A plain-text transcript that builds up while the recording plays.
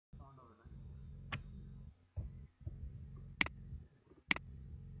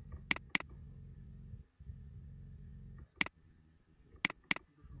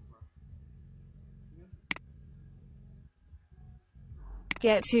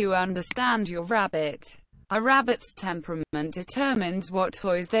Get to understand your rabbit. A rabbit's temperament determines what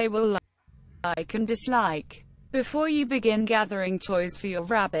toys they will like and dislike. Before you begin gathering toys for your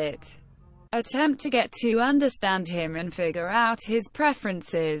rabbit, attempt to get to understand him and figure out his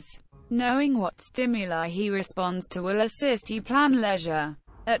preferences. Knowing what stimuli he responds to will assist you plan leisure.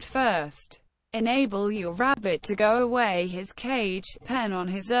 At first, enable your rabbit to go away his cage, pen on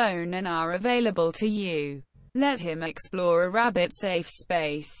his own and are available to you. Let him explore a rabbit-safe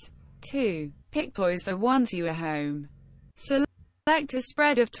space. 2. Pick toys for once you are home. Select a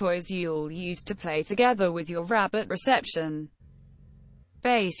spread of toys you'll use to play together with your rabbit reception.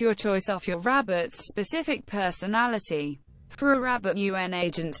 Base your choice off your rabbit's specific personality. For a rabbit UN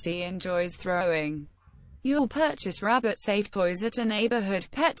agency enjoys throwing, you'll purchase rabbit-safe toys at a neighborhood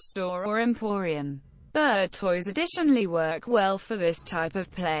pet store or emporium. Bird toys additionally work well for this type of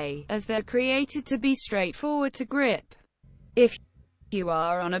play, as they're created to be straightforward to grip. If you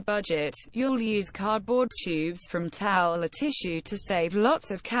are on a budget, you'll use cardboard tubes from towel or tissue to save lots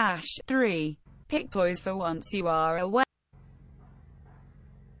of cash. 3. Pick toys for once you are away.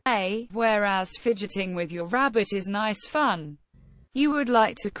 Whereas fidgeting with your rabbit is nice fun, you would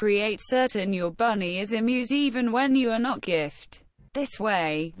like to create certain your bunny is amused even when you are not gift. This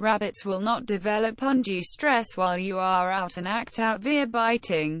way, rabbits will not develop undue stress while you are out and act out via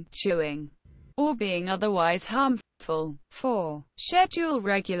biting, chewing, or being otherwise harmful. 4. Schedule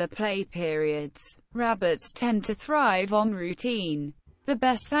regular play periods. Rabbits tend to thrive on routine. The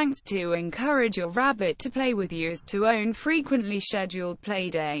best thanks to encourage your rabbit to play with you is to own frequently scheduled play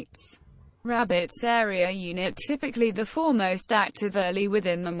dates. Rabbits' area unit typically the foremost active early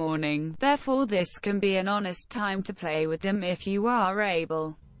within the morning, therefore this can be an honest time to play with them if you are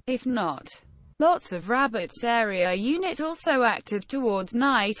able. If not, lots of rabbits' area unit also active towards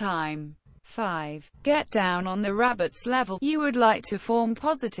night time. 5. Get down on the rabbit's level. You would like to form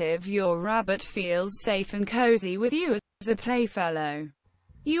positive. Your rabbit feels safe and cozy with you as a playfellow.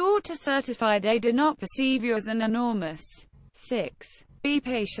 You ought to certify they do not perceive you as an enormous. 6. Be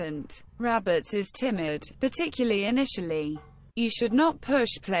patient. Rabbits is timid, particularly initially. You should not push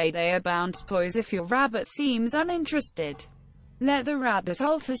play-day-bound toys if your rabbit seems uninterested. Let the rabbit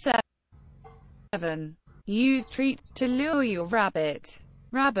alter. 7. Use treats to lure your rabbit.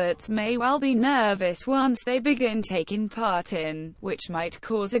 Rabbits may well be nervous once they begin taking part in, which might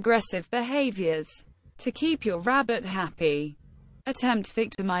cause aggressive behaviors. To keep your rabbit happy, attempt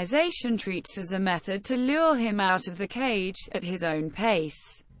victimization treats as a method to lure him out of the cage, at his own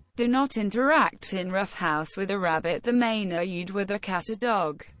pace. Do not interact in roughhouse with a rabbit the manner you'd with a cat or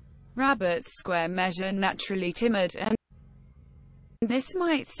dog. Rabbits square measure naturally timid, and this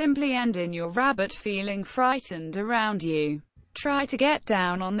might simply end in your rabbit feeling frightened around you. Try to get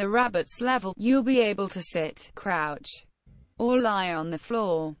down on the rabbit's level. You'll be able to sit, crouch, or lie on the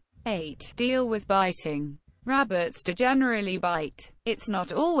floor. 8. Deal with biting. Rabbits do generally bite. It's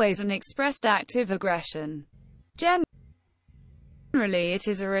not always an expressed active aggression. Generally it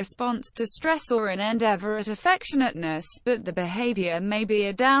is a response to stress or an endeavor at affectionateness, but the behavior may be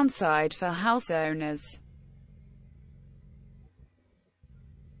a downside for house owners.